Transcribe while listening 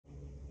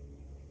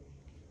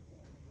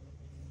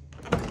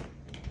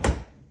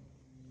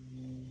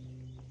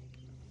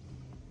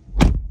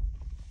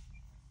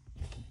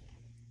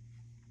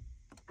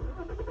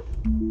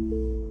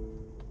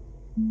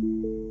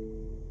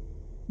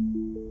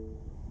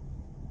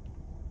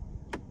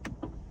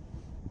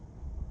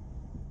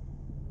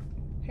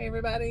Hey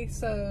everybody,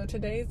 so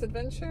today's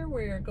adventure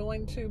we're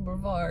going to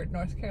Brevard,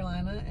 North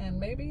Carolina, and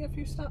maybe a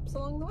few stops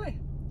along the way.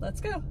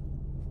 Let's go!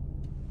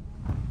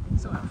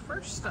 So our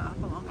first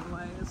stop along the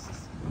way is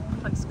a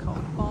place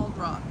called Bald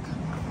Rock.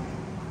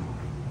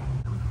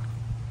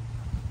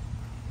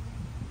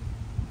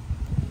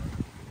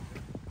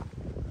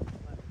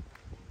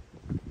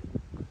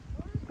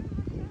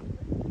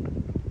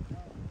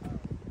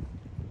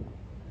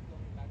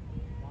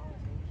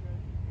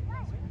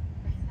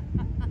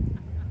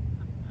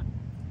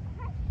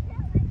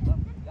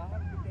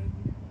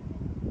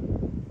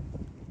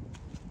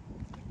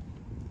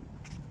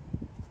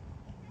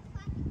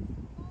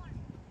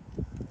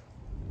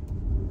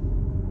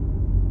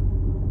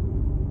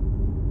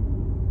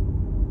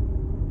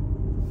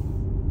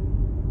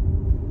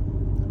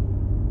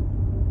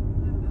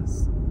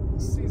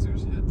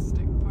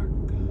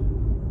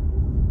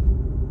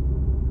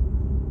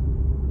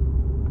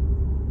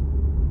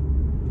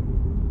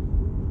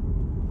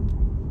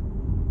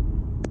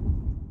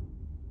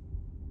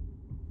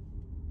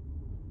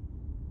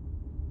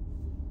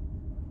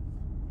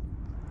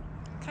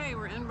 Okay,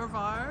 we're in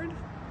Brevard,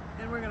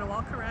 and we're gonna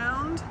walk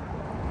around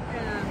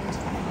and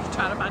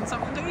try to find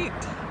something to eat.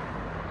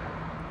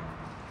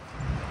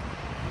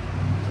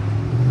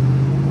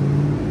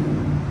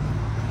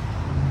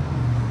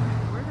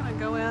 We're gonna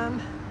go in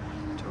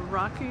to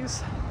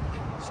Rocky's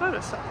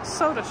soda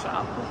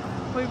shop.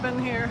 We've been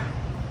here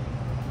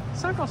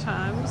several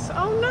times.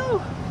 Oh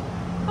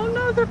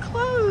no, they're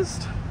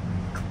closed.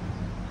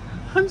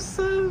 I'm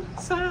so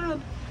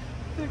sad.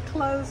 They're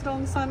closed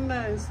on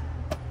Sundays.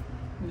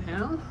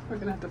 Now, we're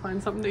gonna have to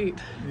find something to eat.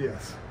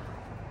 Yes.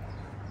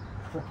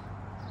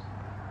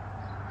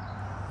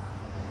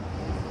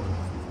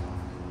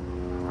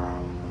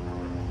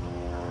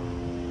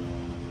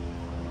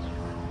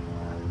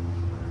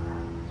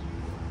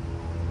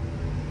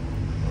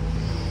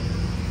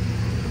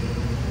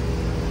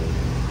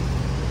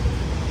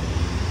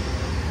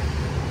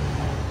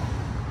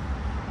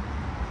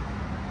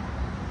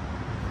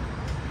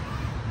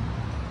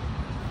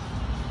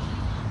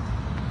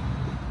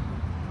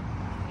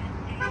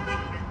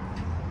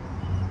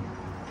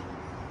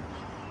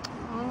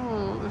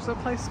 There's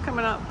a place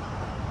coming up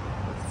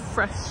with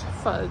fresh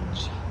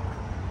fudge.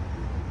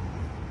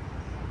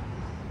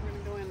 We're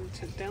gonna go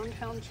into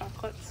Downtown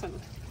Chocolates and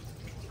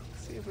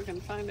see if we can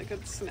find a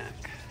good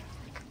snack.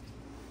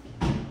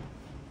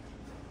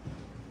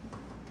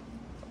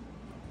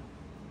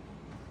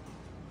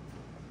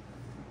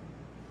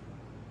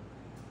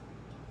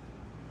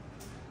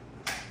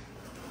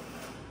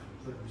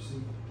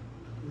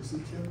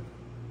 Receipt, Kim?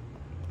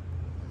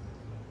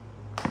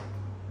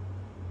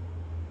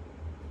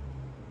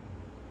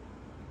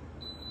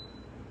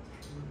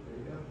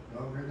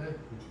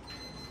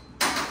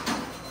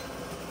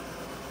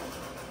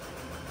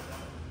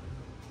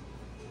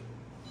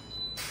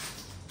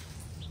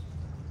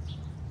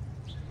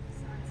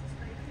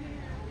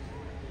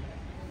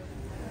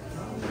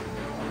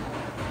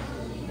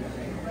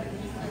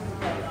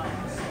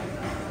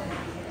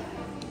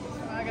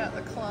 I got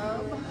the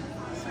club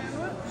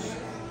sandwich,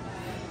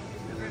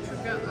 and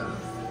Richard got the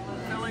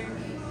Philly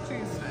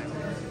cheesesteak.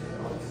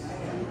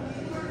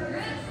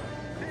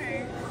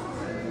 Hey,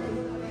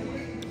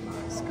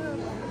 looks good.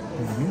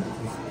 Let's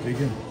dig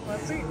in.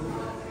 Let's eat.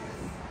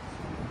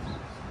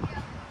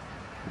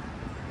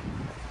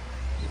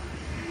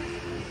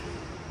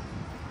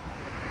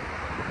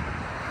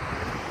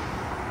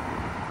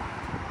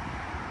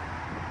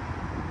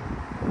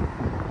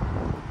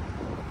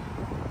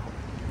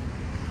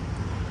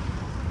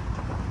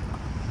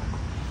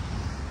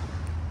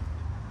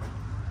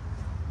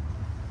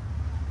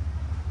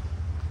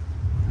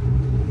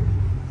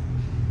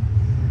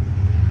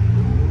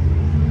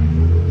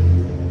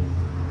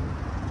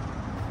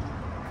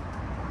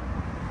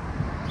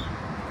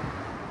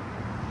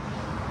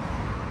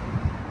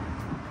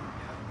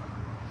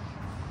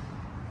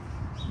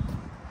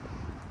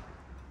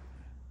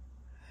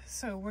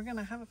 So we're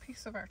gonna have a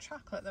piece of our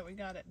chocolate that we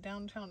got at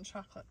Downtown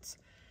Chocolates.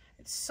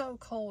 It's so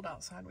cold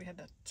outside, we had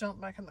to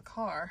jump back in the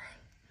car.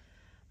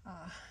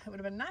 It would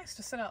have been nice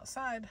to sit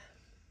outside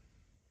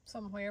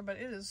somewhere, but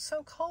it is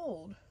so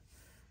cold.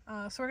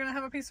 So we're gonna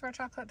have a piece of our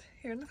chocolate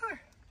here in the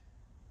car.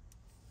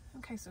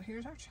 Okay, so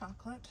here's our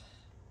chocolate.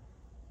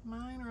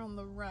 Mine are on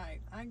the right.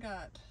 I think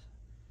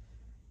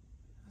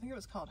it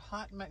was called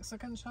hot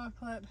Mexican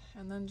chocolate,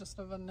 and then just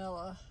a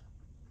vanilla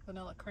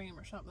cream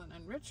or something.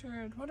 And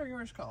Richard, what are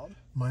yours called?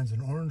 Mine's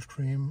an orange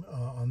cream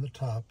on the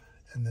top,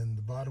 and then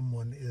the bottom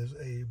one is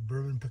a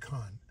bourbon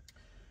pecan.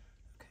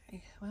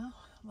 Okay, well,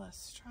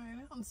 let's try it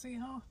out and see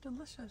how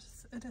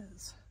delicious it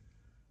is.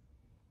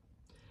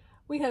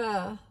 We had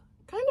a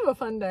kind of a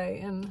fun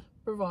day in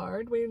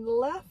Brevard. We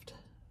left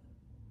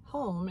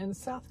home in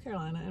South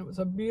Carolina, and it was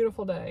a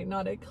beautiful day.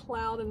 Not a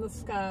cloud in the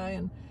sky,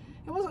 and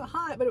it wasn't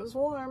hot, but it was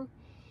warm.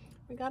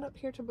 We got up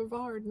here to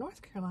Brevard,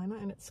 North Carolina,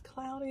 and it's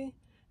cloudy.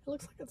 It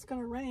looks like it's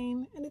gonna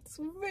rain, and it's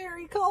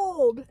very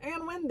cold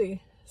and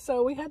windy.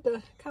 So we had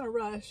to kind of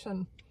rush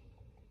and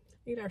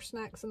eat our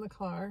snacks in the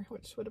car,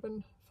 which would have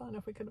been fun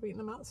if we could have eaten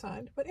them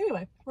outside. But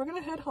anyway, we're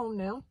going to head home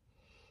now.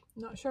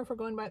 I'm not sure if we're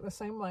going back the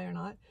same way or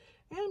not.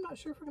 And I'm not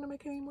sure if we're going to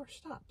make any more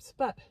stops.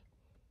 But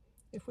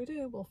if we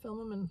do, we'll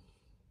film them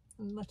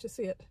and let you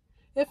see it.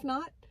 If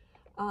not,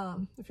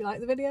 if you like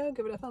the video,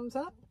 give it a thumbs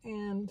up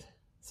and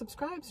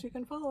subscribe so you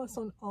can follow us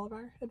on all of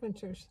our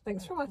adventures.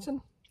 Thanks for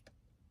watching.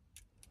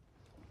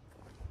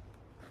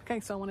 Okay,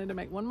 so I wanted to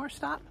make one more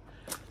stop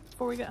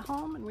before we get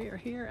home, and we are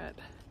here at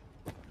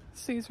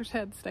Caesar's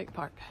Head State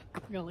Park.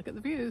 We're going to look at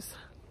the views.